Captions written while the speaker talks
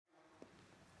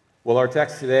Well, our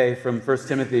text today from 1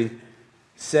 Timothy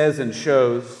says and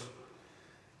shows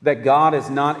that God is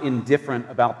not indifferent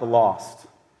about the lost.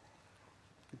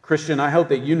 Christian, I hope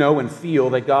that you know and feel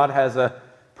that God has a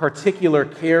particular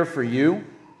care for you.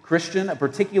 Christian, a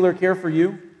particular care for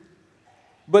you.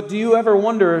 But do you ever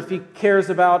wonder if He cares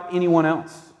about anyone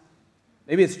else?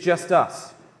 Maybe it's just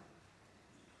us.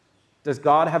 Does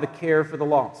God have a care for the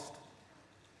lost?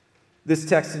 This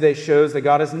text today shows that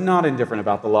God is not indifferent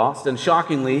about the lost, and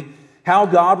shockingly, how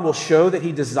God will show that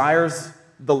He desires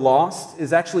the lost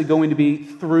is actually going to be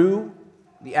through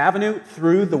the avenue,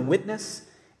 through the witness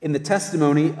in the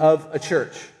testimony of a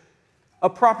church, a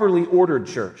properly ordered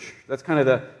church. That's kind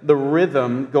of the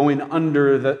rhythm going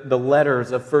under the letters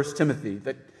of 1 Timothy,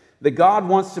 that God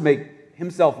wants to make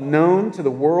Himself known to the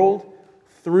world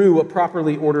through a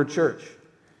properly ordered church.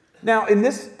 Now, in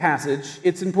this passage,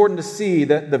 it's important to see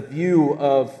that the view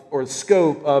of, or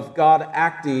scope of God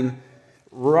acting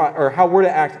right, or how we're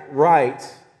to act right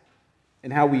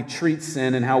in how we treat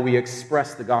sin and how we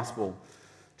express the gospel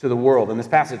to the world. In this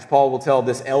passage, Paul will tell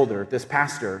this elder, this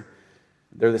pastor,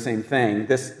 they're the same thing,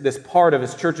 this part of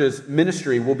his church's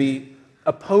ministry will be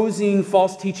opposing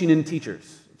false teaching and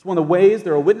teachers. It's one of the ways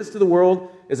they're a witness to the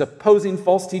world is opposing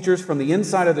false teachers from the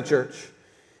inside of the church.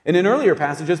 And in earlier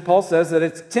passages, Paul says that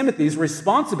it's Timothy's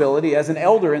responsibility as an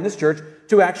elder in this church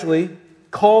to actually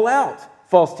call out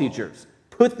false teachers,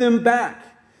 put them back.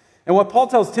 And what Paul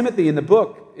tells Timothy in the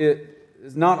book, it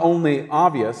is not only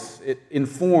obvious, it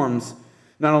informs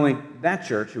not only that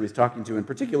church who he's talking to in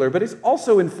particular, but it's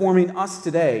also informing us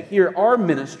today. Here, our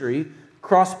ministry,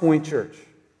 Crosspoint Church.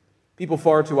 People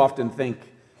far too often think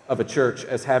of a church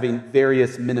as having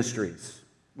various ministries,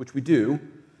 which we do.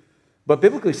 But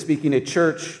biblically speaking, a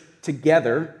church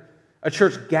together, a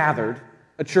church gathered,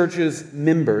 a church's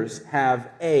members have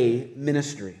a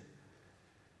ministry.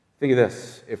 Think of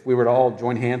this. If we were to all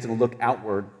join hands and look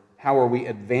outward, how are we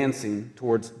advancing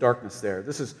towards darkness there?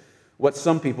 This is where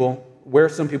some people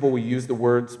will use the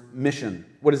words mission.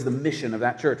 What is the mission of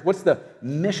that church? What's the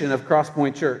mission of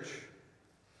Crosspoint Church?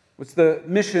 What's the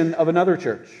mission of another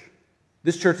church?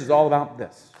 This church is all about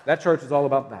this. That church is all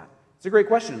about that. It's a great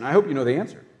question. I hope you know the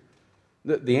answer.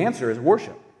 The answer is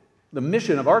worship. The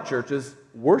mission of our church is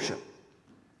worship.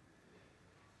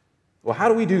 Well, how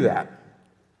do we do that?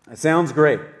 It sounds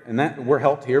great, and that we're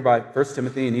helped here by 1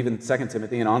 Timothy and even 2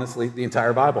 Timothy, and honestly, the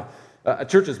entire Bible. A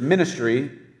church's ministry,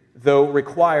 though,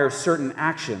 requires certain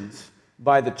actions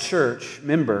by the church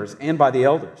members and by the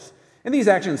elders. And these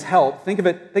actions help. Think of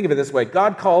it this way.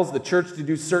 God calls the church to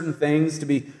do certain things, to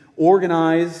be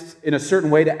organized in a certain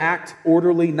way, to act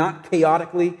orderly, not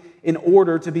chaotically, in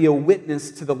order to be a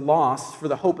witness to the lost for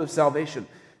the hope of salvation.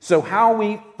 So how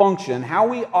we function, how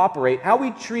we operate, how we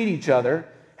treat each other,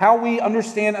 how we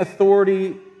understand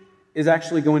authority is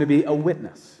actually going to be a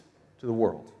witness to the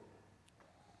world.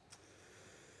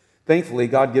 Thankfully,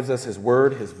 God gives us His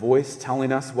word, His voice,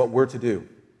 telling us what we're to do.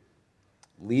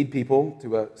 Lead people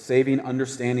to a saving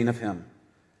understanding of Him.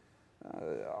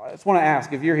 I just want to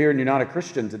ask, if you're here and you're not a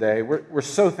Christian today, we're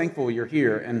so thankful you're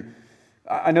here. And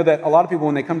I know that a lot of people,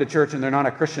 when they come to church and they're not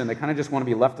a Christian, they kind of just want to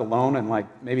be left alone and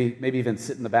maybe even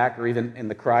sit in the back or even in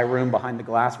the cry room behind the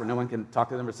glass where no one can talk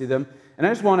to them or see them. And I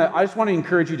just want to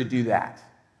encourage you to do that.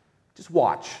 Just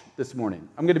watch this morning.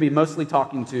 I'm going to be mostly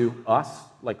talking to us,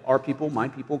 like our people, my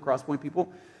people, Crosspoint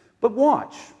people. But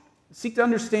watch. Seek to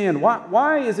understand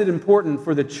why is it important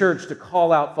for the church to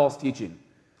call out false teaching?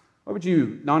 Why would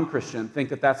you, non-Christian, think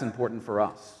that that's important for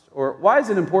us? Or why is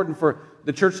it important for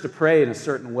the church to pray in a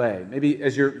certain way? Maybe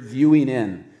as you're viewing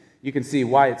in, you can see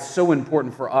why it's so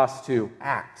important for us to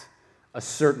act a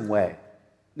certain way.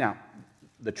 Now,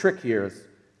 the trick here is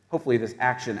hopefully this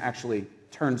action actually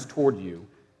turns toward you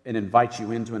and invites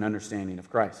you into an understanding of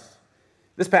Christ.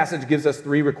 This passage gives us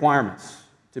 3 requirements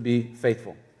to be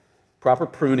faithful. Proper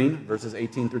pruning, verses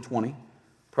 18 through 20.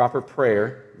 Proper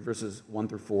prayer, verses 1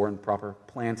 through 4. And proper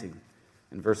planting,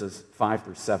 in verses 5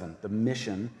 through 7. The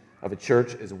mission of a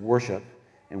church is worship,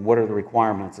 and what are the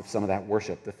requirements of some of that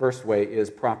worship? The first way is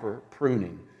proper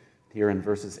pruning. Here in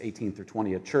verses 18 through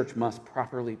 20, a church must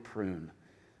properly prune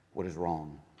what is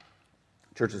wrong.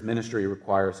 A church's ministry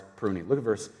requires pruning. Look at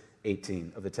verse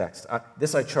 18 of the text.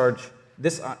 This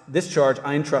charge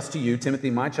I entrust to you, Timothy,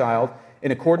 my child,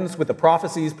 in accordance with the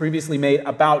prophecies previously made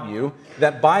about you,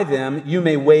 that by them you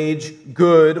may wage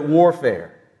good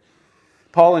warfare.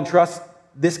 Paul entrusts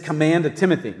this command to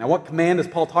Timothy. Now, what command is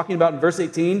Paul talking about in verse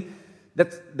 18?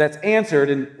 That's answered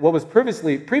in what was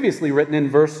previously written in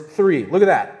verse 3. Look at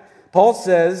that. Paul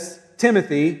says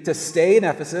Timothy to stay in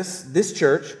Ephesus, this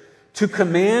church, to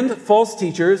command false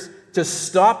teachers to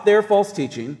stop their false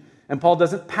teaching. And Paul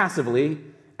doesn't passively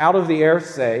out of the air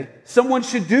say, someone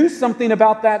should do something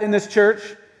about that in this church,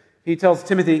 he tells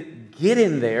Timothy, get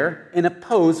in there and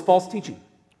oppose false teaching.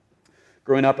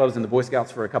 Growing up, I was in the Boy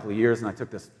Scouts for a couple of years, and I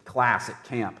took this class at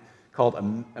camp called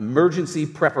Emergency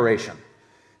Preparation.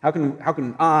 How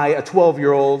can I, a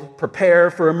 12-year-old, prepare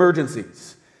for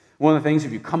emergencies? One of the things,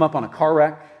 if you come up on a car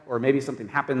wreck, or maybe something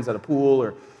happens at a pool,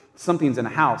 or something's in a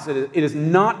house, it is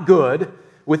not good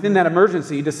within that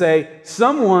emergency to say,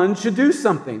 someone should do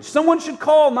something. Someone should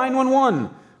call 911.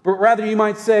 But rather you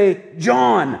might say,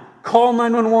 John, call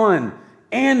 911.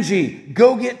 Angie,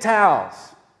 go get towels.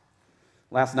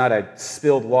 Last night I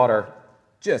spilled water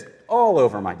just all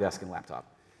over my desk and laptop.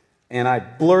 And I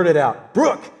blurted out,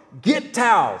 Brooke, get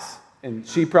towels. And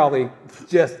she probably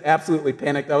just absolutely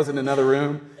panicked. I was in another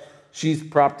room. She's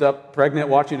propped up, pregnant,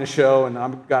 watching a show, and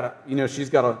she's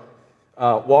got to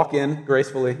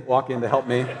gracefully walk in to help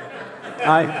me.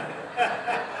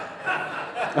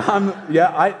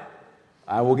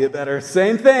 I will get better.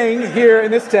 Same thing here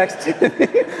in this text.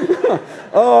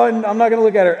 Oh, and I'm not going to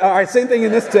look at her. All right, same thing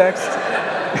in this text.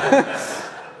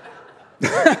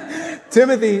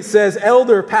 Timothy says,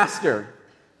 elder, pastor,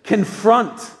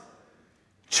 confront,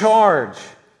 charge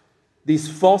these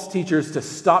false teachers to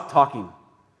stop talking,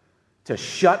 to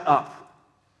shut up.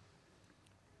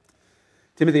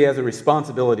 Timothy has a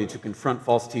responsibility to confront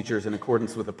false teachers in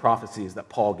accordance with the prophecies that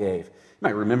Paul gave. You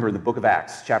might remember in the book of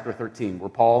Acts, chapter 13, where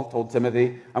Paul told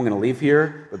Timothy, I'm going to leave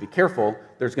here, but be careful.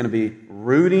 There's going to be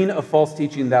rooting of false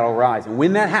teaching that will rise. And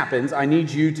when that happens, I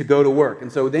need you to go to work.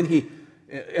 And so then he,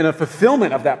 in a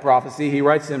fulfillment of that prophecy, he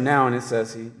writes him now and it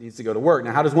says he needs to go to work.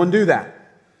 Now, how does one do that?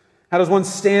 How does one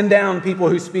stand down people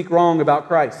who speak wrong about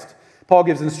Christ? Paul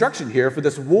gives instruction here for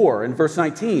this war in verse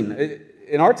 19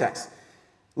 in our text.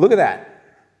 Look at that.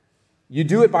 You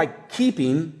do it by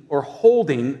keeping or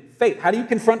holding faith. How do you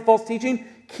confront false teaching?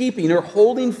 Keeping or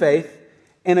holding faith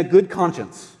and a good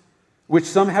conscience, which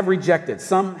some have rejected.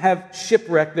 Some have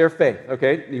shipwrecked their faith.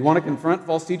 Okay, you want to confront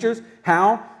false teachers?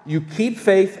 How? You keep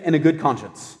faith and a good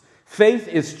conscience. Faith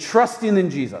is trusting in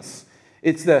Jesus.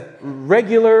 It's the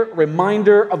regular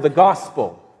reminder of the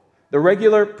gospel, the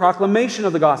regular proclamation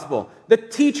of the gospel, the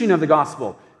teaching of the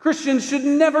gospel. Christians should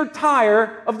never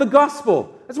tire of the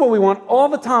gospel. That's what we want all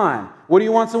the time. What do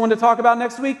you want someone to talk about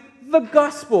next week? The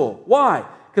gospel. Why?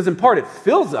 Because in part it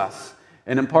fills us,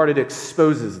 and in part it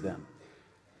exposes them.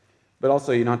 But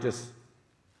also you not just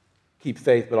keep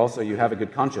faith, but also you have a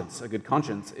good conscience. A good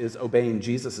conscience is obeying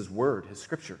Jesus' word, his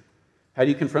scripture. How do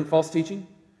you confront false teaching?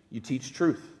 You teach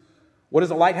truth. What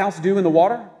does a lighthouse do in the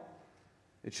water?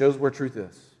 It shows where truth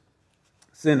is.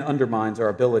 Sin undermines our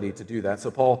ability to do that.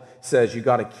 So Paul says you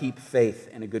got to keep faith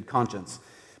and a good conscience.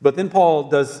 But then Paul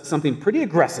does something pretty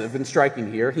aggressive and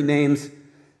striking here. He names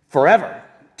forever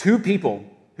 2 people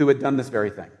who had done this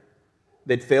very thing.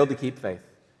 They'd failed to keep faith.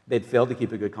 They'd failed to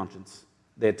keep a good conscience.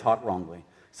 They had taught wrongly.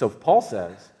 So Paul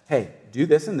says, hey, do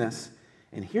this and this,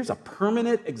 and here's a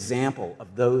permanent example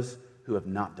of those who have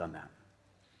not done that.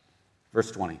 Verse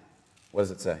 20, what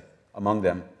does it say? Among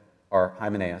them are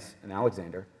Hymenaeus and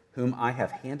Alexander, whom I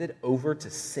have handed over to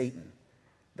Satan,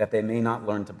 that they may not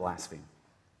learn to blaspheme.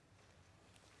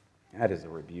 That is a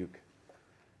rebuke.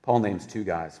 Paul names 2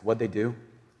 guys. What'd they do?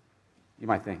 You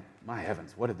might think, my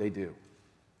heavens, what did they do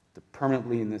to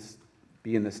permanently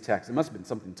be in this text? It must have been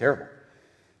something terrible.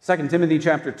 2 Timothy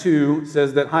chapter 2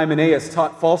 says that Hymenaeus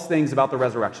taught false things about the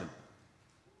resurrection.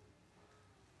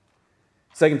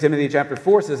 2 Timothy chapter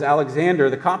 4 says Alexander,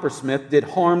 the coppersmith, did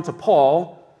harm to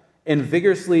Paul and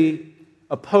vigorously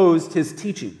opposed his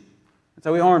teaching. That's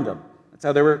how he harmed him. That's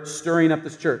how they were stirring up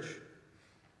this church.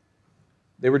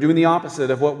 They were doing the opposite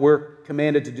of what we're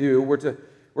commanded to do.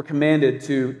 We're commanded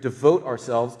to devote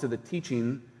ourselves to the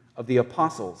teaching of the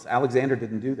apostles. Alexander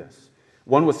didn't do this.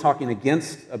 One was talking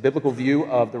against a biblical view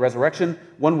of the resurrection.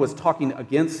 One was talking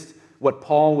against what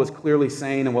Paul was clearly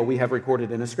saying and what we have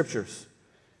recorded in the scriptures.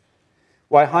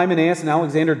 What Hymenaeus and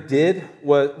Alexander did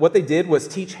was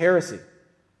teach heresy,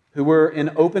 who were in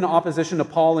open opposition to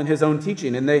Paul and his own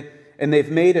teaching. And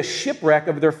they've made a shipwreck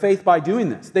of their faith by doing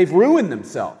this. They've ruined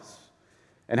themselves.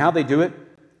 And how they do it?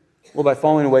 Well, by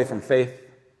falling away from faith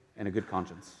and a good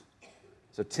conscience.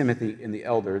 So Timothy and the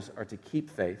elders are to keep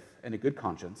faith and a good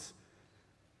conscience.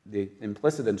 The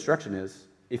implicit instruction is,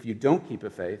 if you don't keep a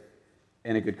faith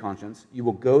and a good conscience, you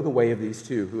will go the way of these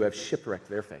 2 who have shipwrecked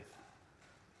their faith.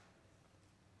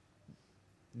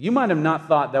 You might have not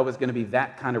thought that was going to be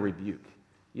that kind of rebuke.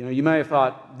 You might have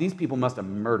thought, these people must have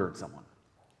murdered someone,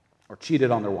 or cheated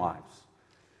on their wives,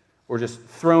 or just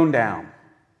thrown down.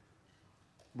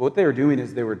 But what they were doing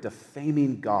is they were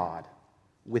defaming God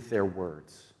with their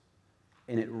words,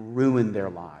 and it ruined their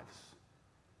lives.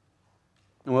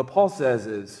 And what Paul says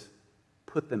is,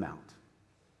 put them out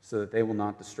so that they will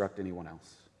not destruct anyone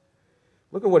else.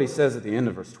 Look at what he says at the end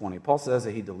of verse 20. Paul says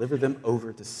that he delivered them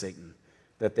over to Satan,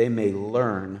 that they may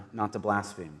learn not to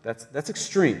blaspheme. That's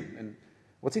extreme. And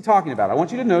what's he talking about? I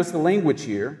want you to notice the language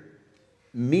here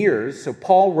mirrors. So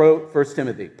Paul wrote 1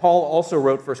 Timothy. Paul also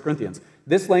wrote 1 Corinthians.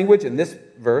 This language in this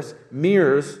verse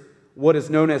mirrors what is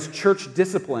known as church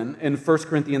discipline in 1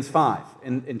 Corinthians 5.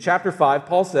 In chapter 5,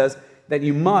 Paul says that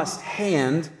you must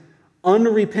hand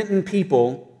unrepentant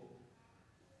people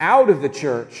out of the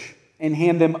church and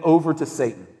hand them over to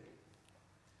Satan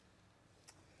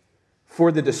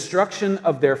for the destruction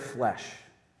of their flesh,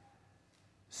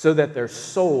 so that their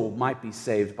soul might be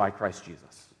saved by Christ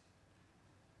Jesus.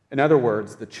 In other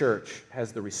words, the church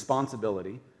has the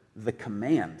responsibility, the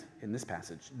command in this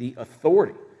passage, the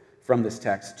authority from this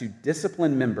text to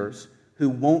discipline members who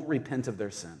won't repent of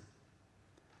their sin.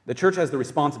 The church has the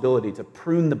responsibility to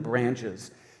prune the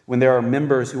branches when there are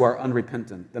members who are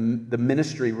unrepentant. The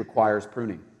ministry requires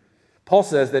pruning. Paul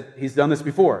says that he's done this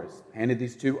before. He's handed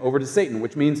these two over to Satan,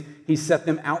 which means he's set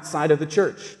them outside of the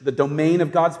church, the domain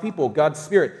of God's people, God's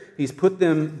Spirit. He's put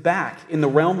them back in the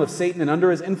realm of Satan and under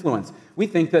his influence. We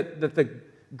think that the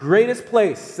greatest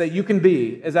place that you can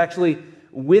be is actually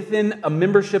within a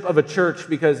membership of a church,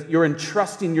 because you're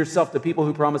entrusting yourself to people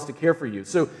who promise to care for you.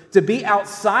 So to be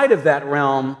outside of that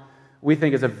realm, we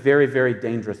think is a very, very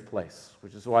dangerous place,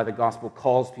 which is why the gospel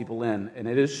calls people in. And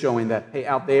it is showing that, hey,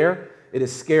 out there, it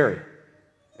is scary.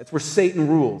 That's where Satan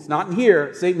rules. Not in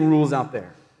here, Satan rules out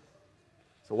there.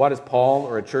 So why does Paul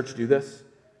or a church do this?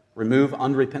 Remove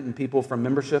unrepentant people from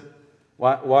membership?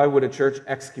 Why would a church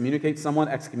excommunicate someone?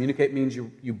 Excommunicate means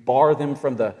you bar them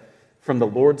from the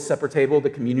Lord's Supper table,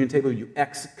 the communion table. You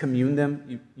excommune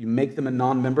them. You make them a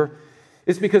non-member.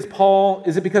 Is it because Paul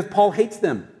hates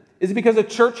them? Is it because a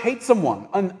church hates someone?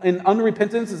 In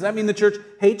unrepentance, does that mean the church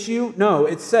hates you? No,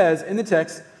 it says in the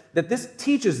text that this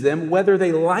teaches them, whether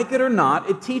they like it or not,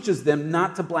 it teaches them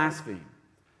not to blaspheme.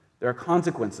 There are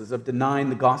consequences of denying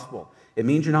the gospel. It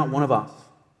means you're not one of us.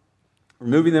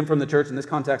 Removing them from the church in this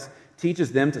context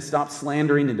teaches them to stop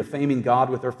slandering and defaming God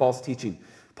with their false teaching.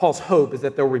 Paul's hope is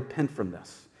that they'll repent from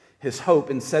this. His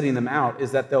hope in setting them out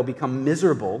is that they'll become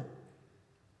miserable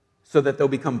so that they'll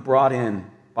become brought in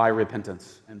by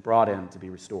repentance and brought in to be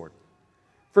restored.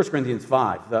 1 Corinthians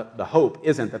 5, the hope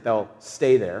isn't that they'll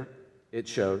stay there. It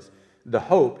shows. The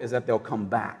hope is that they'll come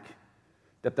back,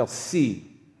 that they'll see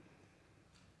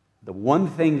the one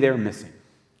thing they're missing,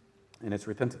 and it's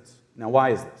repentance. Now, why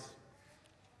is this?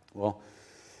 Well,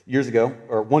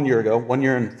 1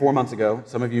 year and 4 months ago,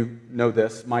 some of you know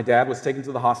this, my dad was taken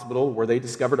to the hospital where they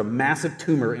discovered a massive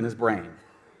tumor in his brain.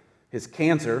 His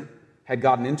cancer had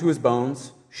gotten into his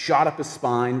bones, shot up his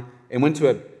spine, and went to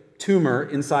a tumor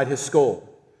inside his skull.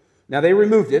 Now, they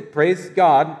removed it, praise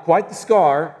God, quite the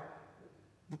scar.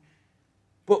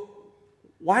 But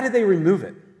why did they remove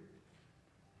it?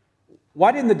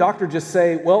 Why didn't the doctor just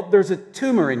say, well, there's a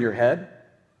tumor in your head,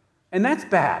 and that's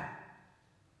bad.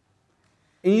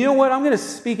 And you know what? I'm going to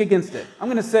speak against it. I'm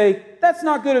going to say, that's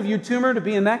not good of you, tumor, to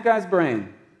be in that guy's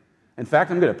brain. In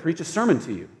fact, I'm going to preach a sermon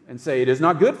to you and say, it is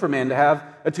not good for man to have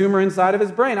a tumor inside of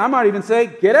his brain. I might even say,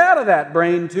 get out of that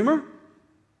brain tumor.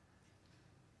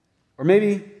 Or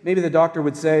maybe the doctor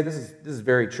would say, this is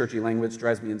very churchy language,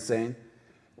 drives me insane.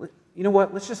 You know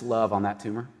what? Let's just love on that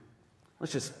tumor.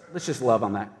 Let's just love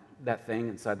on that thing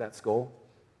inside that skull.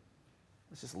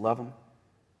 Let's just love him.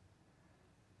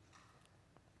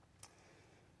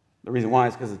 The reason why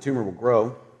is because the tumor will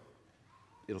grow,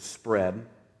 it'll spread,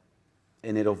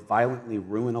 and it'll violently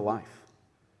ruin a life.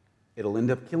 It'll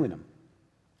end up killing him.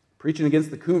 Preaching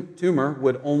against the tumor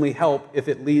would only help if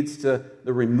it leads to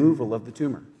the removal of the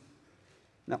tumor.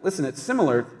 Now, listen, it's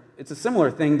a similar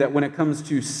thing that when it comes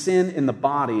to sin in the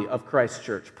body of Christ's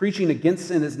church. Preaching against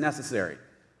sin is necessary.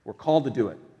 We're called to do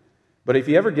it. But if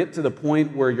you ever get to the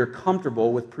point where you're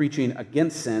comfortable with preaching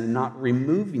against sin and not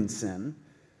removing sin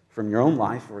from your own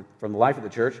life or from the life of the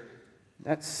church,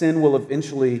 that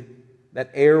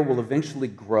error will eventually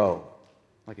grow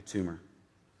like a tumor.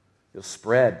 It'll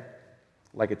spread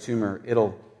like a tumor.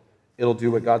 It'll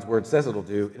do what God's word says it'll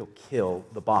do. It'll kill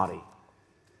the body.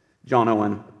 John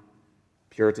Owen,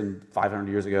 Puritan 500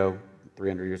 years ago,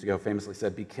 300 years ago, famously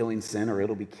said, be killing sin or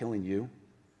it'll be killing you.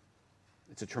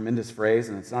 It's a tremendous phrase,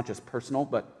 and it's not just personal,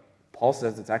 but Paul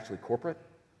says it's actually corporate.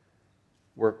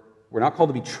 We're not called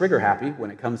to be trigger happy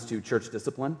when it comes to church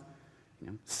discipline,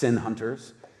 sin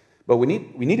hunters. But we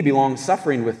need to be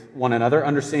long-suffering with one another,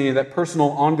 understanding that personal,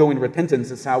 ongoing repentance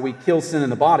is how we kill sin in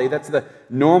the body. That's the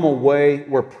normal way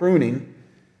we're pruning.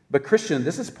 But Christian,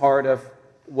 this is part of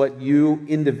what you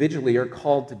individually are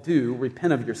called to do,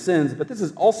 repent of your sins, but this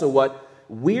is also what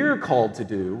we're called to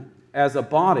do as a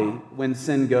body when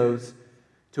sin goes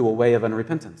to a way of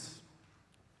unrepentance.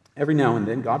 Every now and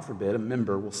then, God forbid, a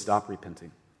member will stop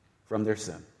repenting from their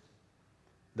sin.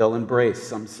 They'll embrace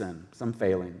some sin, some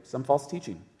failing, some false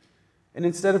teaching. And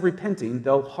instead of repenting,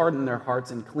 they'll harden their hearts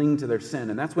and cling to their sin.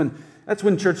 And that's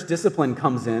when church discipline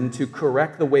comes in to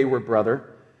correct the wayward brother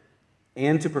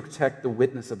and to protect the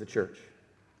witness of the church.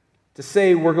 To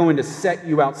say we're going to set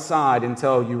you outside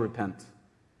until you repent.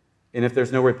 And if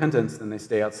there's no repentance, then they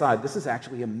stay outside. This is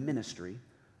actually a ministry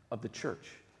of the church.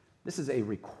 This is a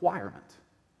requirement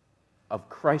of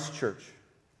Christ's church.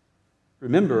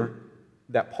 Remember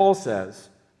that Paul says,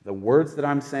 the words that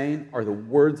I'm saying are the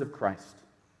words of Christ.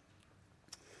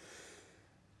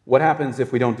 What happens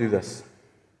if we don't do this?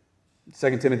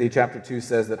 2 Timothy chapter 2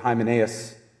 says that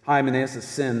Hymenaeus'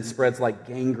 sin spreads like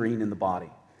gangrene in the body.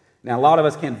 Now, a lot of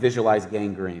us can't visualize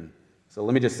gangrene. So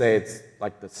let me just say it's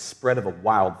like the spread of a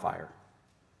wildfire.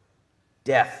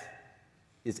 Death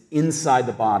is inside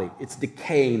the body. It's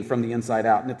decaying from the inside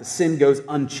out. And if the sin goes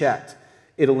unchecked,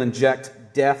 it'll inject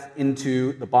death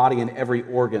into the body, and every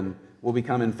organ will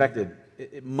become infected.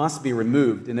 It must be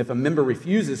removed. And if a member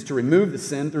refuses to remove the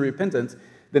sin through repentance,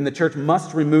 then the church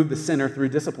must remove the sinner through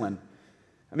discipline.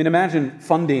 I mean, imagine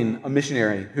funding a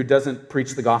missionary who doesn't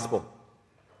preach the gospel.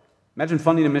 Imagine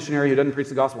funding a missionary who doesn't preach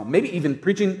the gospel, maybe even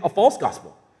preaching a false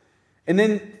gospel. And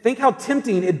then think how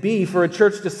tempting it'd be for a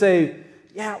church to say,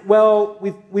 yeah, well,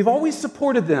 we've always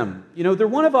supported them. You know, they're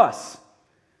one of us.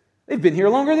 They've been here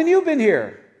longer than you've been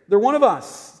here. They're one of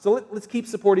us. So let's keep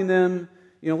supporting them.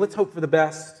 You know, let's hope for the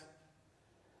best.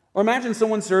 Or imagine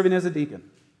someone serving as a deacon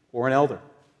or an elder,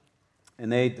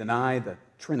 and they deny the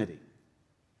Trinity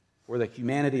or the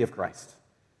humanity of Christ.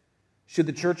 Should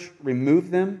the church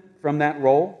remove them from that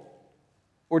role?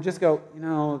 Or just go, you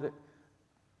know,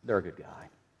 they're a good guy?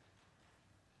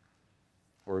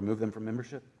 Or remove them from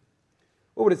membership?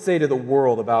 What would it say to the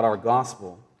world about our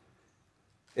gospel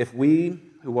if we,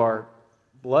 who are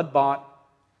blood-bought,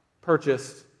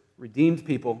 purchased, redeemed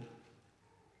people,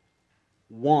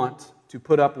 want to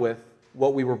put up with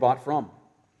what we were bought from?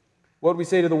 What would we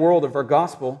say to the world of our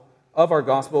gospel,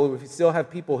 if we still have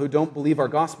people who don't believe our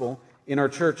gospel in our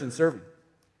church and serving?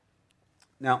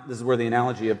 Now, this is where the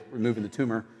analogy of removing the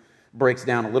tumor breaks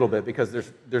down a little bit, because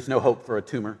there's no hope for a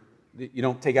tumor. You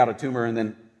don't take out a tumor and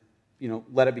then,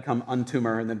 let it become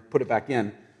untumor and then put it back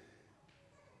in.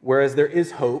 Whereas there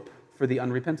is hope for the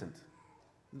unrepentant.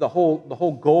 The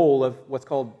whole goal of what's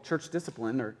called church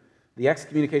discipline, or the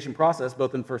excommunication process,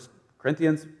 both in 1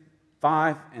 Corinthians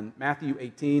 5 and Matthew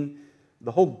 18,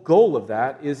 the whole goal of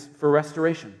that is for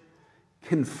restoration.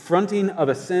 Confronting of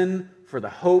a sin for the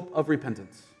hope of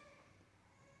repentance.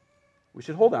 We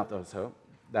should hold out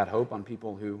that hope on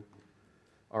people who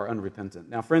are unrepentant.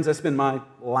 Now, friends, I spend my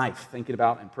life thinking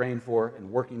about and praying for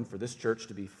and working for this church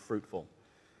to be fruitful.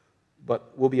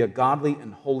 But we'll be a godly,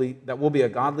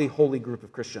 holy group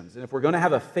of Christians. And if we're going to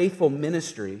have a faithful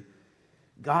ministry,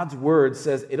 God's word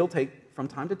says it'll take, from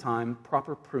time to time,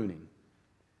 proper pruning.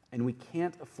 And we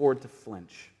can't afford to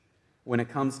flinch when it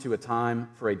comes to a time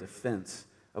for a defense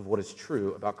of what is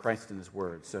true about Christ and his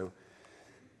word. So,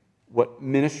 what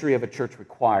ministry of a church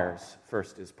requires,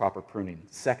 first, is proper pruning.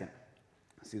 Second,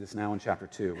 see this now in chapter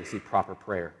 2, we see proper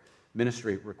prayer.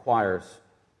 Ministry requires,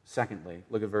 secondly,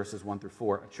 look at verses 1 through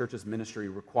 4, a church's ministry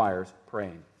requires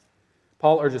praying.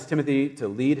 Paul urges Timothy to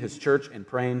lead his church in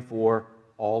praying for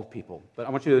all people. But I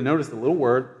want you to notice the little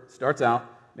word starts out,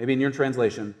 maybe in your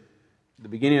translation, the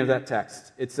beginning of that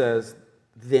text. It says,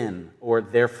 then, or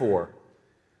therefore.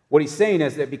 What he's saying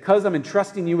is that because I'm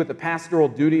entrusting you with the pastoral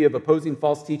duty of opposing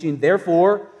false teaching,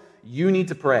 therefore, you need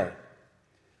to pray.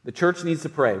 The church needs to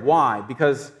pray. Why?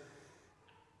 Because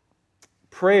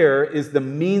prayer is the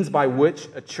means by which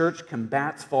a church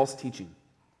combats false teaching.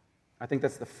 I think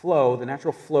that's the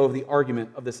natural flow of the argument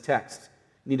of this text.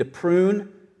 You need to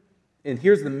prune, and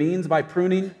here's the means by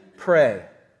pruning: pray.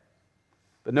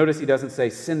 But notice he doesn't say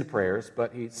send prayers,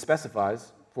 but he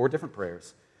specifies 4 different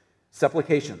prayers.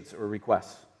 Supplications or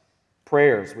requests.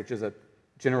 Prayers, which is a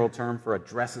general term for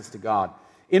addresses to God.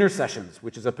 Intercessions,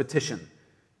 which is a petition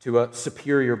to a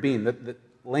superior being. The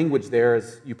language there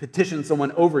is you petition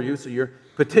someone over you, so you're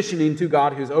petitioning to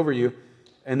God who's over you.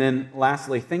 And then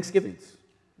lastly, thanksgivings.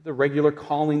 The regular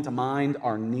calling to mind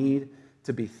our need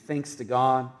to be thanks to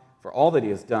God for all that he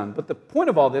has done. But the point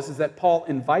of all this is that Paul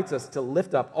invites us to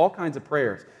lift up all kinds of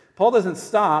prayers. Paul doesn't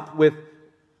stop with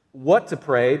what to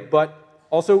pray, but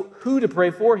also who to pray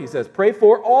for. He says, pray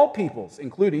for all peoples,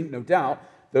 including, no doubt,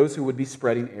 those who would be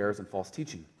spreading errors and false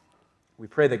teaching. We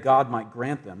pray that God might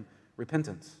grant them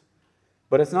repentance.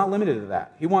 But it's not limited to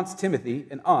that. He wants Timothy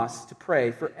and us to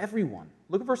pray for everyone.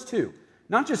 Look at verse 2.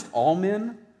 Not just all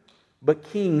men, but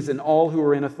kings and all who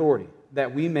are in authority,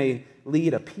 that we may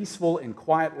lead a peaceful and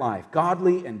quiet life,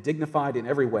 godly and dignified in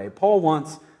every way. Paul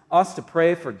wants us to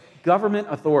pray for government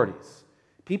authorities,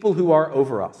 people who are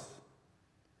over us.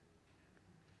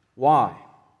 Why?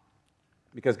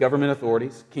 Because government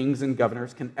authorities, kings and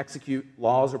governors, can execute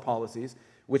laws or policies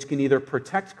which can either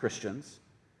protect Christians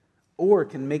or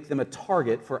can make them a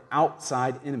target for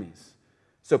outside enemies.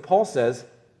 So Paul says,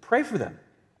 pray for them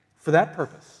for that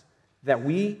purpose, that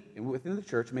we, within the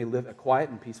church, may live a quiet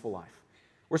and peaceful life.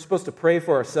 We're supposed to pray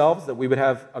for ourselves that we would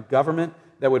have a government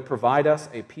that would provide us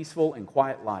a peaceful and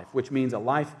quiet life, which means a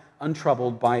life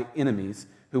untroubled by enemies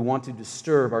who want to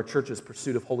disturb our church's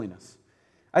pursuit of holiness.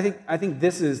 I think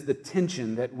this is the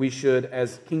tension that we should,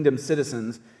 as kingdom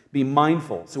citizens, be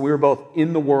mindful. So we are both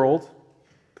in the world,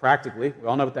 practically, we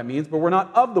all know what that means, but we're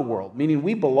not of the world, meaning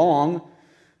we belong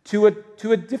to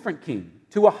a different king,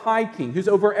 to a high king who's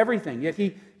over everything. Yet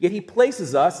he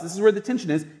places us, this is where the tension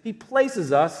is, he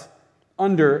places us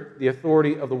under the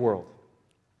authority of the world.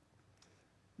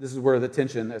 This is where the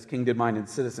tension, as kingdom-minded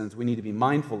citizens, we need to be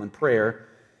mindful in prayer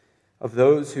of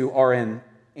those who are in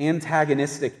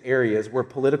antagonistic areas where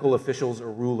political officials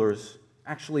or rulers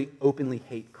actually openly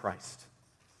hate Christ.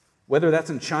 Whether that's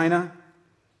in China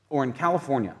or in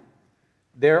California,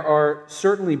 there are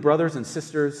certainly brothers and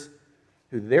sisters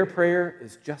who their prayer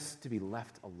is just to be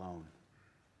left alone.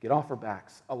 Get off our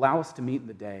backs. Allow us to meet in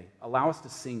the day. Allow us to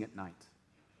sing at night.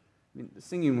 I mean, the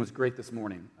singing was great this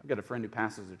morning. I've got a friend who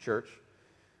pastors a church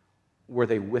where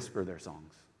they whisper their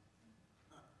songs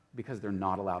because they're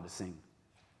not allowed to sing.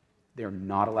 They're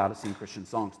not allowed to sing Christian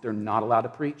songs. They're not allowed to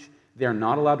preach. They're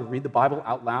not allowed to read the Bible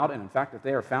out loud. And in fact, if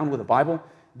they are found with a Bible,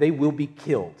 they will be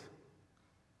killed.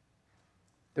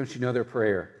 Don't you know their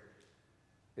prayer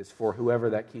is for whoever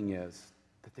that king is,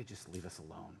 that they just leave us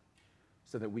alone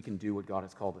so that we can do what God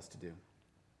has called us to do.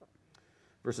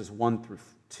 Verses 1 through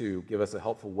 2 give us a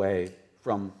helpful way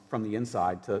from the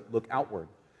inside to look outward.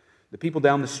 The people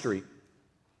down the street,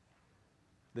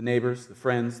 the neighbors, the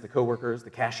friends, the coworkers, the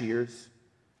cashiers.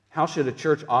 How should a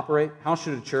church operate? How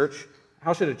should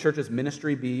a church's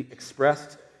ministry be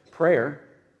expressed? Prayer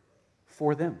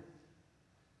for them.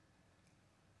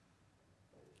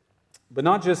 But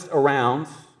not just around,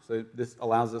 so this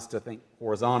allows us to think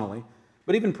horizontally,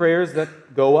 but even prayers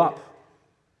that go up.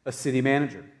 A city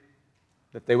manager,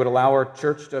 that they would allow our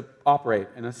church to operate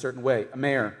in a certain way. A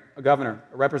mayor, a governor,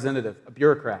 a representative, a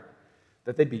bureaucrat,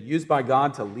 that they'd be used by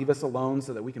God to leave us alone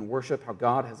so that we can worship how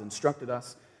God has instructed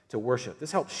us to worship.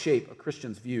 This helps shape a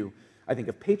Christian's view, I think,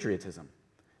 of patriotism.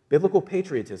 Biblical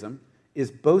patriotism is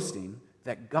boasting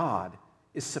that God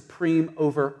is supreme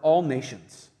over all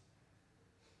nations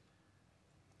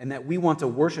and that we want to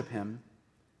worship him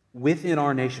within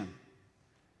our nation.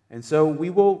 And so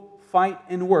we will fight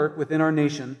and work within our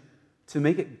nation to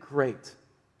make it great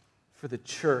for the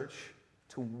church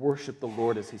to worship the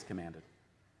Lord as he's commanded.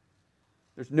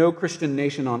 There's no Christian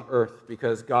nation on earth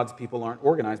because God's people aren't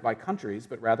organized by countries,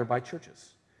 but rather by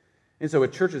churches. And so a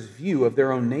church's view of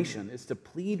their own nation is to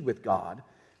plead with God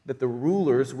that the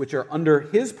rulers which are under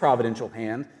his providential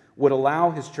hand would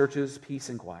allow his churches peace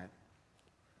and quiet.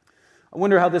 I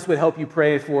wonder how this would help you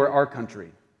pray for our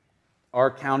country,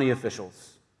 our county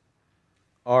officials,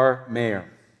 our mayor.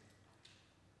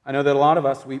 I know that a lot of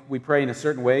us, we pray in a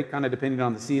certain way, kind of depending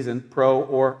on the season, pro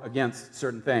or against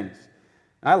certain things.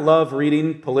 I love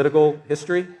reading political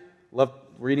history, love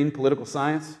reading political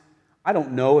science. I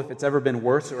don't know if it's ever been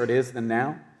worse or it is than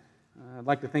now. I'd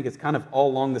like to think it's kind of all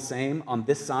along the same on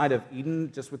this side of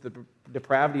Eden, just with the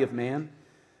depravity of man.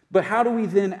 But how do we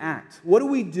then act? What do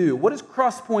we do? What does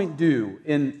Crosspoint do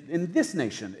in this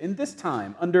nation, in this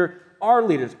time, under our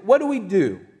leaders? What do we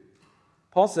do?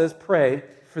 Paul says, pray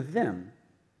for them,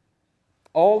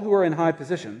 all who are in high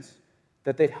positions,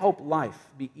 that they'd help life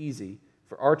be easy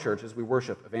for our church as we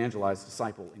worship, evangelize,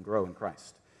 disciple, and grow in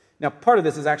Christ. Now, part of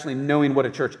this is actually knowing what a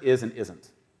church is and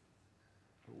isn't.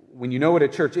 When you know what a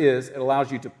church is, it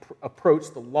allows you to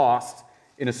approach the lost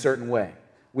in a certain way.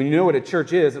 When you know what a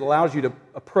church is, it allows you to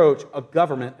approach a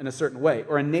government in a certain way,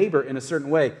 or a neighbor in a certain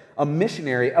way, a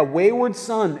missionary, a wayward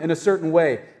son in a certain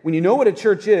way. When you know what a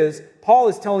church is, Paul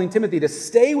is telling Timothy to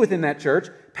stay within that church,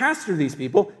 pastor these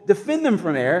people, defend them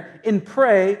from error, and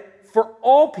pray for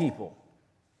all people,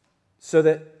 so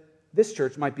that this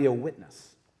church might be a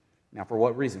witness. Now, for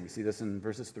what reason? We see this in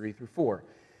verses 3 through 4.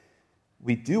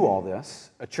 We do all this,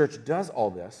 a church does all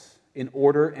this, in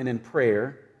order and in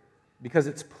prayer, because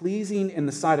it's pleasing in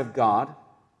the sight of God,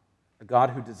 a God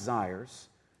who desires,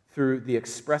 through the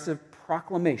expressive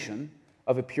proclamation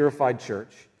of a purified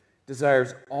church,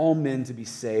 desires all men to be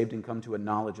saved and come to a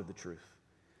knowledge of the truth.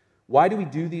 Why do we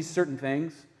do these certain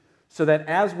things? So that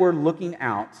as we're looking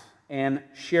out and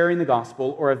sharing the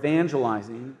gospel or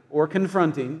evangelizing or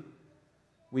confronting,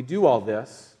 we do all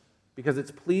this because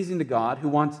it's pleasing to God, who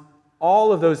wants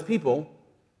all of those people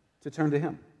to turn to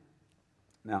Him.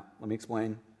 Now, let me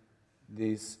explain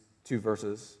these two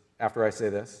verses after I say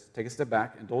this. Take a step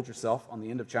back, indulge yourself on the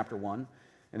end of chapter 1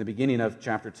 and the beginning of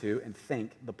chapter 2, and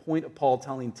think the point of Paul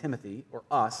telling Timothy, or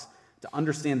us, to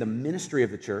understand the ministry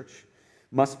of the church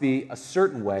must be a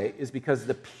certain way is because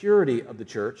the purity of the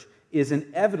church is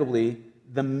inevitably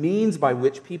the means by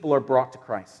which people are brought to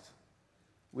Christ.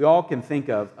 We all can think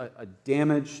of a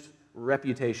damaged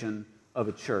reputation of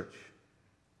a church,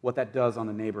 what that does on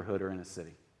a neighborhood or in a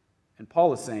city. And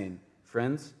Paul is saying,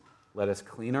 friends, let us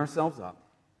clean ourselves up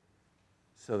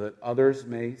so that others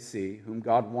may see, whom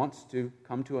God wants to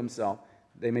come to Himself,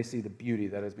 they may see the beauty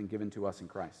that has been given to us in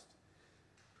Christ.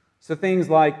 So things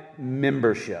like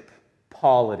membership,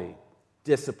 polity,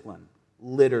 discipline,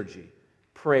 liturgy,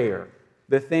 prayer,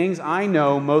 the things I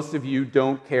know most of you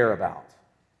don't care about.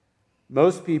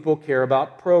 Most people care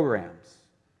about programs.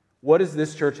 What does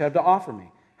this church have to offer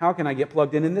me? How can I get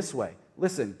plugged in this way?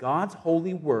 Listen, God's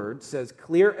holy word says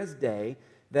clear as day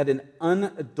that an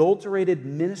unadulterated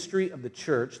ministry of the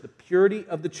church, the purity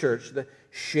of the church, the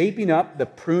shaping up, the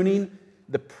pruning,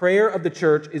 the prayer of the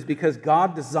church is because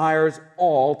God desires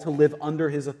all to live under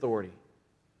His authority.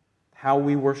 How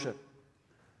we worship,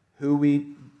 who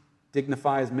we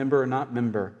dignify as member or not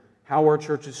member, how our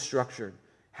church is structured,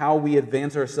 how we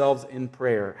advance ourselves in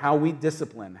prayer, how we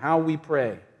discipline, how we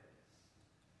pray,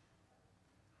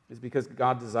 is because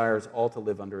God desires all to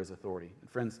live under His authority. And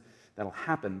friends, that'll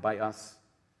happen by us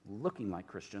looking like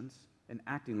Christians and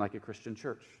acting like a Christian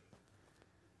church.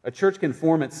 A church can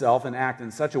form itself and act in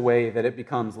such a way that it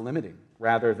becomes limiting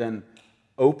rather than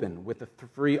open with the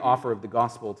free offer of the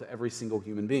gospel to every single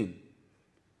human being.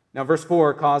 Now, verse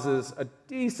 4 causes a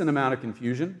decent amount of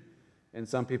confusion in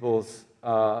some people's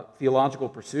theological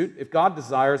pursuit. If God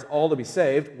desires all to be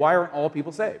saved, why aren't all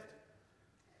people saved?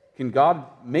 Can God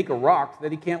make a rock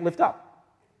that He can't lift up?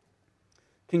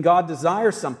 Can God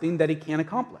desire something that He can't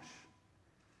accomplish?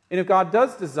 And if God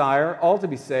does desire all to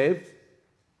be saved,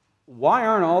 why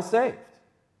aren't all saved?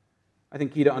 I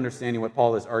think key to understanding what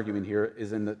Paul is arguing here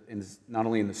is not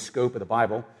only in the scope of the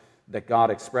Bible, that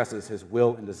God expresses His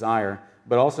will and desire,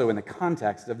 but also in the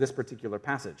context of this particular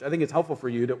passage. I think it's helpful for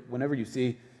you to, whenever you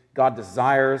see God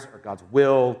desires or God's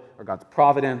will or God's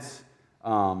providence,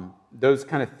 those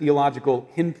kind of theological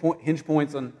hinge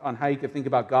points on how you could think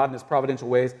about God in His providential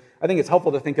ways, I think it's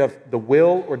helpful to think of the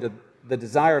will or the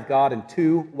desire of God in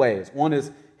two ways. One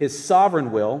is His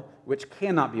sovereign will, which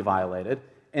cannot be violated,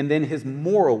 and then His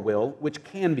moral will, which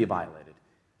can be violated.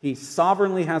 He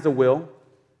sovereignly has a will,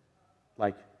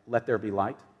 like, let there be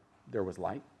light, there was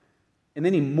light. And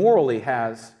then He morally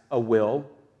has a will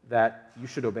that you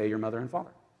should obey your mother and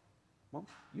father. Well,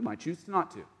 you might choose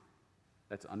not to.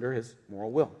 That's under His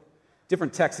moral will.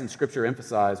 Different texts in Scripture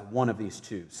emphasize one of these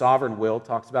two. Sovereign will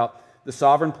talks about the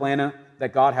sovereign plan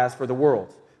that God has for the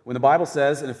world. When the Bible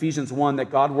says in Ephesians 1 that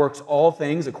God works all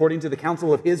things according to the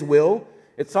counsel of His will,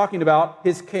 it's talking about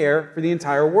His care for the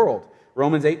entire world.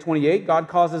 Romans 8:28, God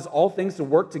causes all things to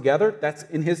work together. That's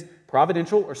in His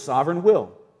providential or sovereign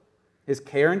will. His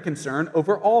care and concern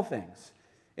over all things.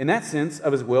 In that sense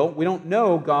of His will, we don't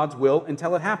know God's will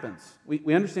until it happens.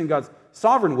 We understand God's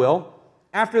sovereign will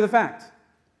after the fact.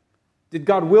 Did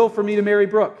God will for me to marry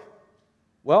Brooke?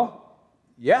 Well,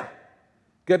 yeah.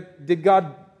 Did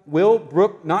God will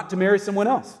Brooke not to marry someone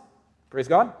else? Praise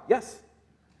God, yes.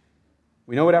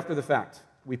 We know it after the fact.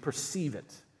 We perceive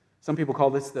it. Some people call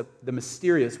this the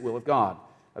mysterious will of God,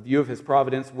 a view of His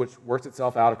providence which works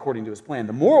itself out according to His plan.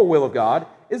 The moral will of God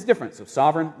is different. So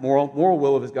sovereign, moral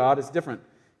will of His God is different.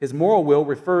 His moral will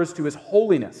refers to His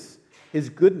holiness, His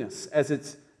goodness as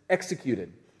it's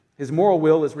executed. His moral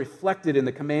will is reflected in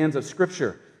the commands of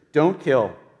Scripture. Don't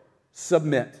kill,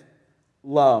 submit,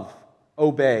 love,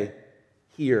 obey,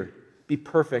 hear, be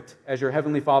perfect as your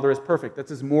heavenly Father is perfect. That's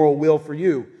His moral will for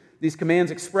you. These commands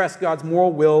express God's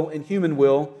moral will and human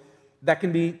will that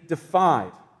can be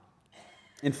defied.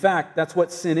 In fact, that's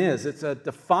what sin is. It's a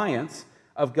defiance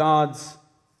of God's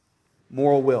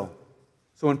moral will.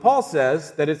 So when Paul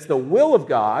says that it's the will of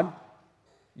God,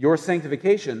 your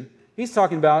sanctification, he's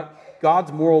talking about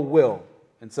God's moral will,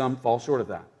 and some fall short of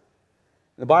that.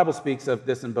 The Bible speaks of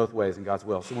this in both ways in God's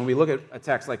will. So when we look at a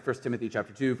text like 1 Timothy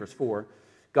chapter 2, verse 4,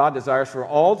 God desires for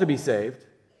all to be saved.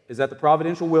 Is that the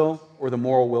providential will or the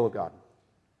moral will of God?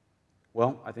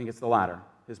 Well, I think it's the latter,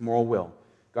 His moral will.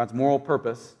 God's moral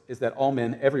purpose is that all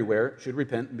men everywhere should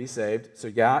repent and be saved. So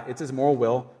yeah, it's his moral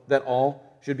will that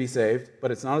all should be saved,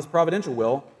 but it's not his providential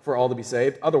will for all to be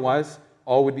saved. Otherwise,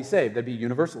 all would be saved. That'd be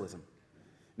universalism.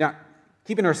 Now,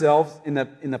 keeping ourselves in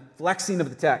the flexing of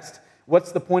the text,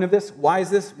 what's the point of this? Why is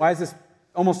this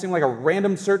almost seem like a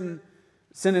random certain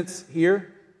sentence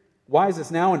here? Why is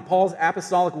this now in Paul's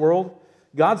apostolic world?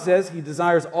 God says he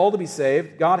desires all to be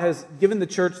saved. God has given the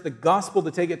church the gospel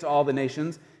to take it to all the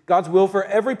nations. God's will for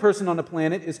every person on the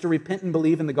planet is to repent and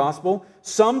believe in the gospel.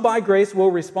 Some by grace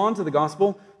will respond to the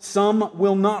gospel. Some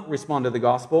will not respond to the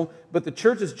gospel. But the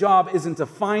church's job isn't to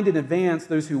find in advance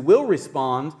those who will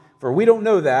respond, for we don't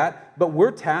know that. But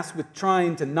we're tasked with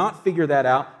trying to not figure that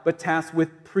out, but tasked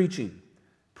with preaching,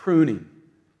 pruning,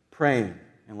 praying,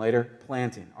 and later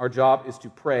planting. Our job is to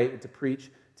pray and to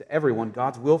preach to everyone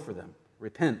God's will for them.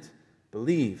 Repent,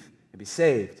 believe, and be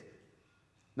saved.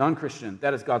 Non-Christian,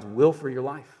 that is God's will for your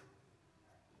life.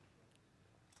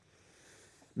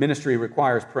 Ministry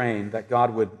requires praying that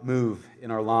God would move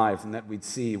in our lives and that we'd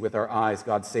see with our eyes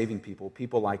God saving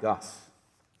people like us.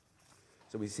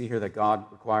 So we see here that God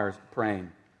requires praying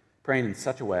in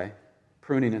such a way,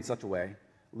 pruning in such a way,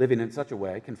 living in such a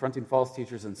way, confronting false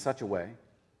teachers in such a way,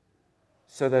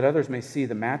 so that others may see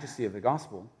the majesty of the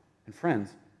gospel. And friends,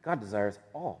 God desires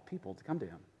all people to come to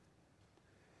him.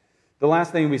 The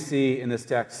last thing we see in this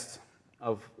text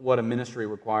of what a ministry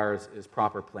requires is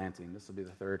proper planting. This will be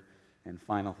the third and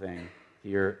final thing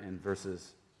here in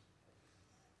verses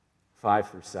 5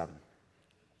 through 7.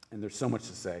 And there's so much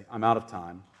to say. I'm out of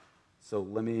time. So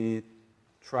let me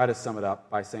try to sum it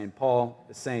up by saying Paul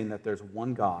is saying that there's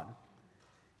one God.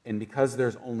 And because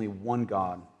there's only one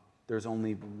God, there's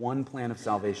only one plan of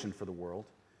salvation for the world.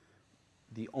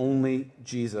 Only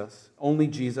Jesus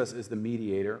is the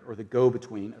mediator or the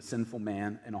go-between, a sinful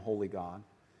man and a holy God.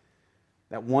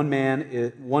 That one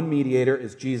mediator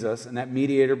is Jesus, and that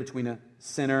mediator between a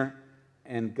sinner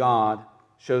and God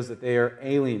shows that they are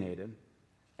alienated.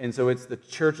 And so it's the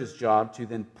church's job to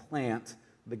then plant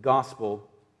the gospel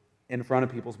in front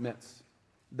of people's midst.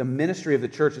 The ministry of the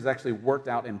church is actually worked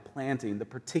out in planting the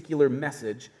particular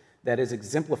message that is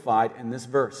exemplified in this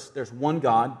verse. There's one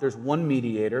God, there's one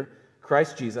mediator,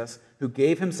 Christ Jesus, who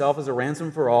gave himself as a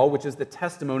ransom for all, which is the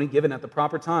testimony given at the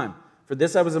proper time. For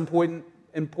this I was appointed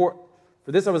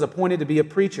to be a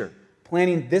preacher,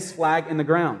 planting this flag in the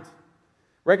ground.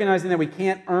 Recognizing that we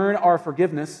can't earn our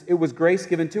forgiveness, it was grace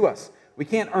given to us. We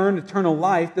can't earn eternal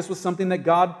life. This was something that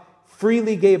God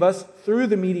freely gave us through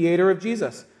the mediator of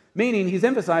Jesus. Meaning, he's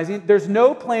emphasizing, there's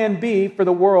no plan B for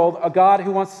the world, a God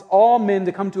who wants all men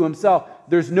to come to himself.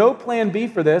 There's no plan B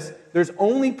for this. There's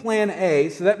only plan A.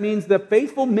 So that means the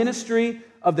faithful ministry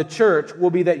of the church will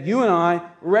be that you and I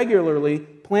regularly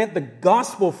plant the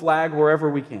gospel flag wherever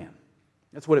we can.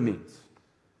 That's what it means.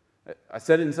 I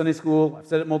said it in Sunday school. I've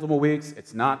said it multiple weeks.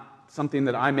 It's not something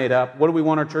that I made up. What do we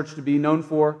want our church to be known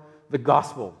for? The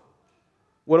gospel.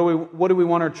 What do we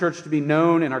want our church to be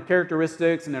known in our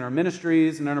characteristics and in our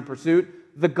ministries and in our pursuit?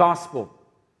 The gospel.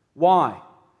 Why?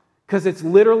 Because it's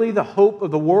literally the hope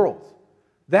of the world.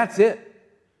 That's it.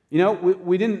 You know,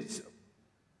 we didn't...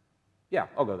 Yeah,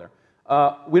 I'll go there.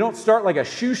 We don't start like a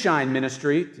shoe shine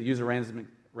ministry, to use a random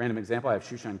example. I have a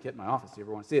shoe shine kit in my office. Do you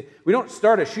ever want to see it? We don't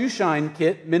start a shoe shine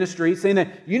kit ministry saying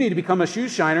that you need to become a shoe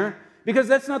shiner, because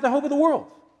that's not the hope of the world.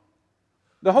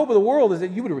 The hope of the world is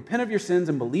that you would repent of your sins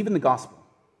and believe in the gospel,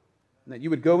 and that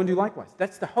you would go and do likewise.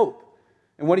 That's the hope.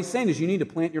 And what he's saying is you need to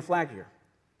plant your flag here.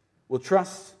 We'll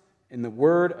trust in the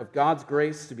word of God's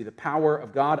grace to be the power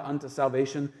of God unto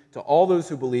salvation to all those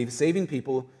who believe. Saving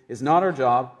people is not our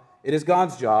job. It is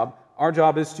God's job. Our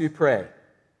job is to pray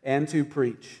and to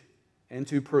preach and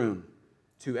to prune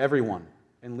to everyone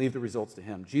and leave the results to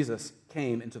him. Jesus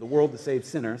came into the world to save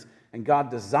sinners, and God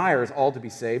desires all to be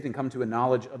saved and come to a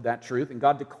knowledge of that truth. And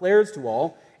God declares to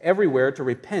all everywhere to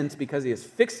repent, because he has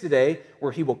fixed a day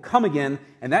where he will come again,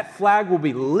 and that flag will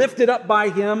be lifted up by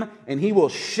him, and he will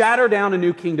shatter down a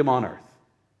new kingdom on earth.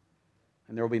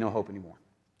 And there will be no hope anymore.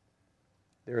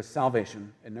 There is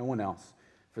salvation and no one else,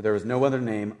 for there is no other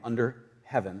name under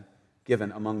heaven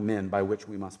given among men by which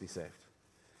we must be saved.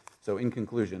 So in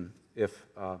conclusion, if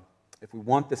we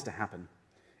want this to happen,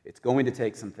 it's going to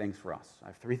take some things for us. I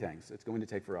have 3 things it's going to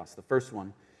take for us. The first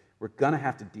one, we're going to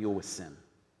have to deal with sin.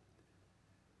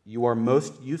 You are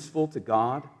most useful to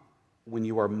God when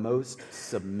you are most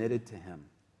submitted to him.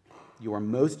 You are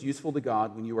most useful to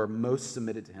God when you are most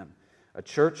submitted to him. A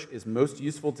church is most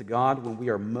useful to God when we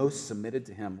are most submitted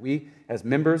to him. We, as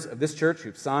members of this church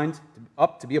who've signed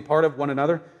up to be a part of one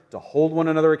another, to hold one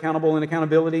another accountable in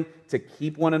accountability, to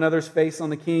keep one another's face on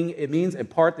the King. It means, in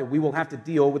part, that we will have to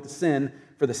deal with the sin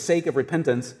for the sake of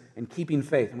repentance and keeping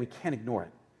faith, and we can't ignore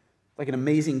it. Like an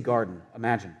amazing garden,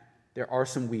 imagine. There are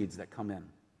some weeds that come in,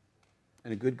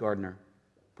 and a good gardener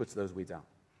puts those weeds out.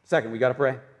 Second, we got to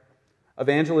pray.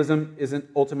 Evangelism isn't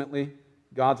ultimately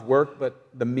God's work, but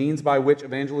the means by which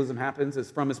evangelism happens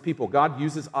is from His people. God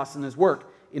uses us in His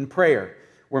work in prayer.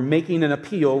 We're making an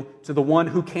appeal to the one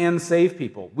who can save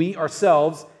people. We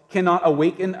ourselves cannot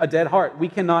awaken a dead heart. We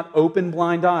cannot open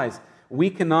blind eyes. We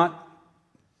cannot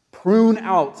prune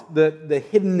out the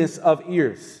hiddenness of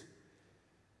ears.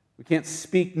 We can't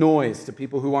speak noise to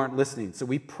people who aren't listening. So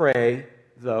we pray,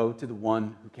 though, to the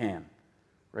one who can,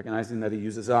 recognizing that He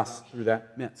uses us through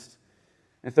that midst.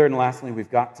 And third and lastly,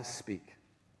 we've got to speak.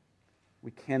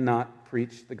 We cannot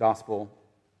preach the gospel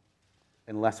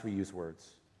unless we use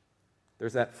words.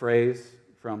 There's that phrase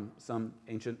from some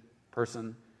ancient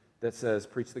person that says,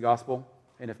 preach the gospel,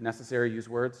 and if necessary, use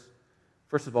words.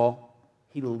 First of all,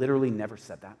 he literally never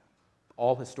said that.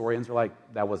 All historians are like,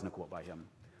 that wasn't a quote by him.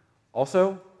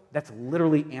 Also, that's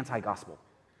literally anti-gospel.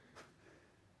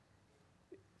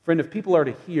 Friend, if people are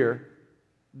to hear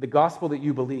the gospel that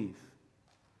you believe,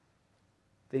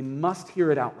 they must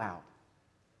hear it out loud.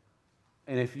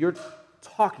 And if you're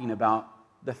talking about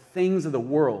the things of the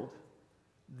world,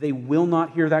 they will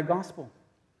not hear that gospel.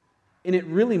 And it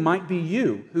really might be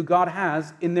you who God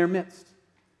has in their midst.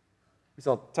 We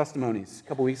saw testimonies a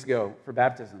couple weeks ago for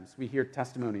baptisms. We hear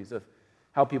testimonies of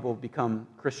how people become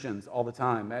Christians all the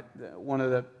time. One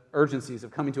of the urgencies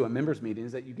of coming to a members' meeting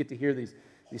is that you get to hear these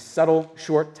subtle,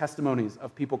 short testimonies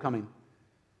of people coming.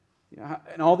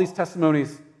 And all these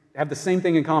testimonies have the same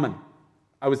thing in common.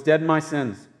 I was dead in my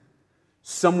sins.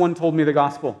 Someone told me the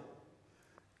gospel.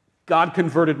 God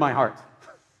converted my heart.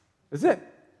 That's it.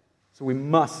 So we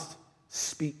must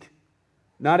speak.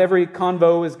 Not every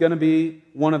convo is going to be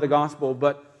one of the gospel,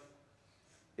 but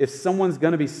if someone's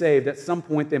going to be saved, at some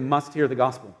point they must hear the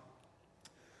gospel.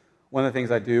 One of the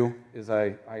things I do is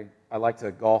I like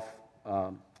to golf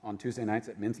on Tuesday nights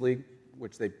at Men's League,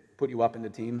 which they put you up into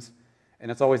teams. And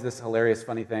it's always this hilarious,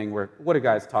 funny thing where, what do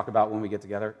guys talk about when we get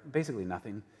together? Basically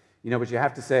nothing. But you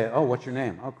have to say, oh, what's your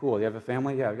name? Oh, cool. You have a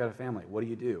family? Yeah, I've got a family. What do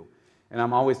you do? And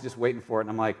I'm always just waiting for it, and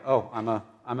I'm like, oh,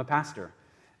 I'm a pastor.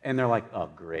 And they're like, oh,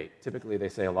 great. Typically, they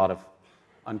say a lot of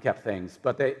unkept things.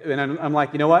 And I'm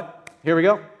like, you know what? Here we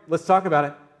go. Let's talk about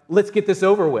it. Let's get this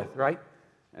over with, right?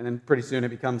 And then pretty soon it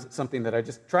becomes something that I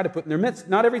just try to put in their midst.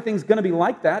 Not everything's going to be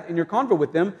like that in your convo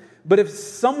with them, but if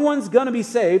someone's going to be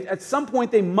saved, at some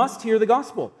point they must hear the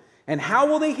gospel. And how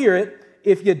will they hear it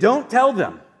if you don't tell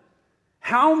them?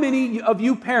 How many of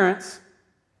you parents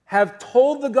have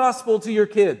told the gospel to your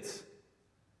kids?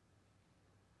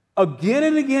 Again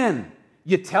and again.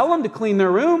 You tell them to clean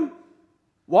their room.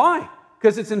 Why?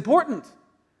 Because it's important.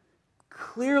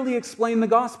 Clearly explain the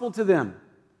gospel to them.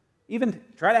 Even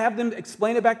try to have them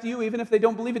explain it back to you, even if they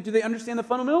don't believe it. Do they understand the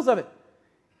fundamentals of it?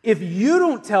 If you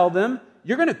don't tell them,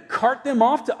 you're going to cart them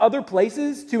off to other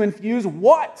places to infuse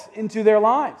what into their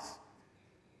lives?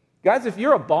 Guys, if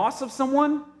you're a boss of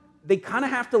someone, they kind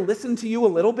of have to listen to you a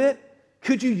little bit.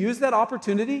 Could you use that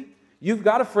opportunity? You've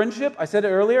got a friendship. I said it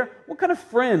earlier. What kind of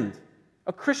friend?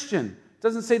 A Christian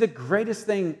doesn't say the greatest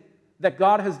thing that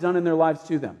God has done in their lives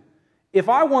to them. If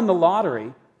I won the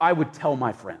lottery, I would tell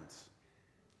my friends.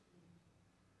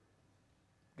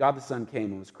 God the Son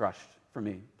came and was crushed for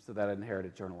me so that I'd inherit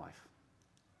eternal life.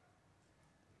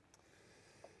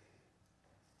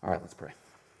 All right, let's pray.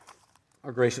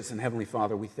 Our gracious and heavenly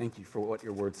Father, we thank you for what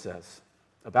your word says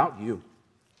about you.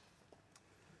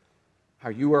 How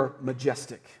you are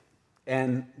majestic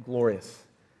and glorious,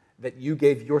 that you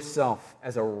gave yourself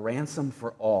as a ransom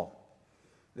for all,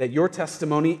 that your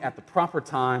testimony at the proper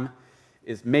time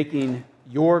is making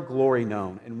your glory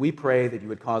known. And we pray that you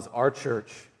would cause our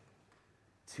church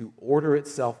to order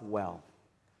itself well.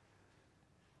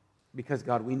 Because,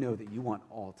 God, we know that you want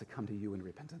all to come to you in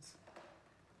repentance.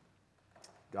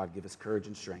 God, give us courage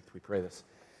and strength. We pray this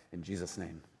in Jesus'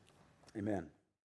 name. Amen.